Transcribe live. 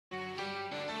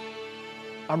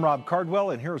I'm Rob Cardwell,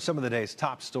 and here are some of the day's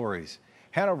top stories.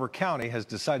 Hanover County has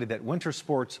decided that winter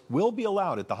sports will be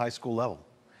allowed at the high school level.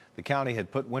 The county had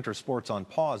put winter sports on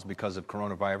pause because of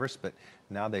coronavirus, but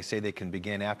now they say they can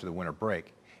begin after the winter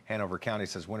break. Hanover County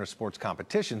says winter sports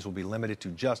competitions will be limited to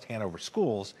just Hanover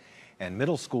schools, and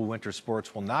middle school winter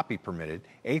sports will not be permitted.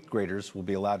 Eighth graders will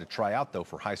be allowed to try out, though,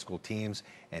 for high school teams,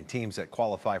 and teams that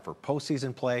qualify for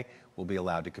postseason play will be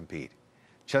allowed to compete.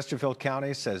 Chesterfield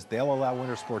County says they'll allow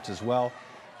winter sports as well.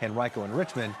 Henrico and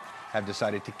Richmond have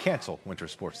decided to cancel winter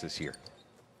sports this year.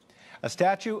 A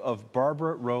statue of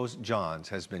Barbara Rose Johns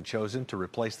has been chosen to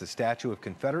replace the statue of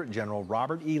Confederate General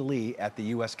Robert E. Lee at the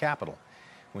U.S. Capitol.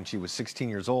 When she was 16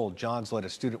 years old, Johns led a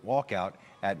student walkout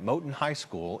at Moton High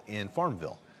School in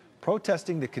Farmville,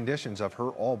 protesting the conditions of her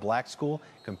all-black school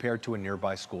compared to a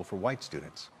nearby school for white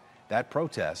students. That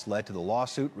protest led to the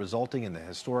lawsuit, resulting in the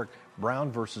historic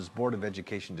Brown versus Board of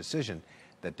Education decision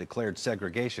that declared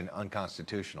segregation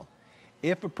unconstitutional.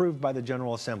 If approved by the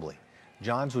General Assembly,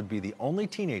 Johns would be the only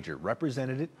teenager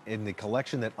represented in the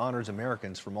collection that honors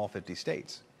Americans from all 50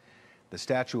 states. The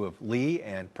statue of Lee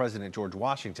and President George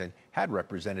Washington had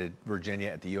represented Virginia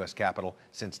at the U.S. Capitol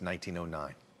since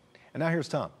 1909. And now here's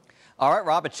Tom. All right,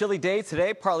 Rob, a chilly day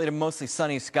today, partly to mostly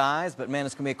sunny skies, but man,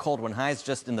 it's going to be a cold one. Highs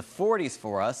just in the 40s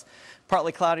for us.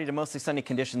 Partly cloudy to mostly sunny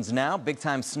conditions now. Big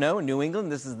time snow in New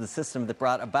England. This is the system that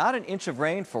brought about an inch of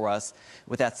rain for us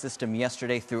with that system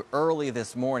yesterday through early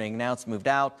this morning. Now it's moved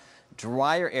out.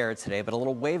 Drier air today, but a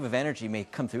little wave of energy may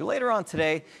come through later on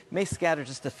today, may scatter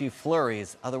just a few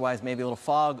flurries. Otherwise, maybe a little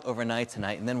fog overnight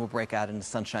tonight, and then we'll break out into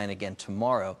sunshine again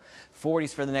tomorrow.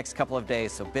 40s for the next couple of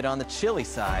days, so a bit on the chilly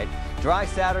side. Dry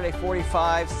Saturday,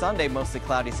 45. Sunday, mostly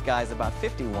cloudy skies, about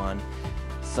 51.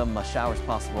 Some showers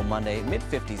possible Monday,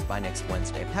 mid-50s by next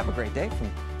Wednesday. Have a great day from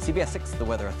CBS 6, the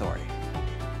Weather Authority.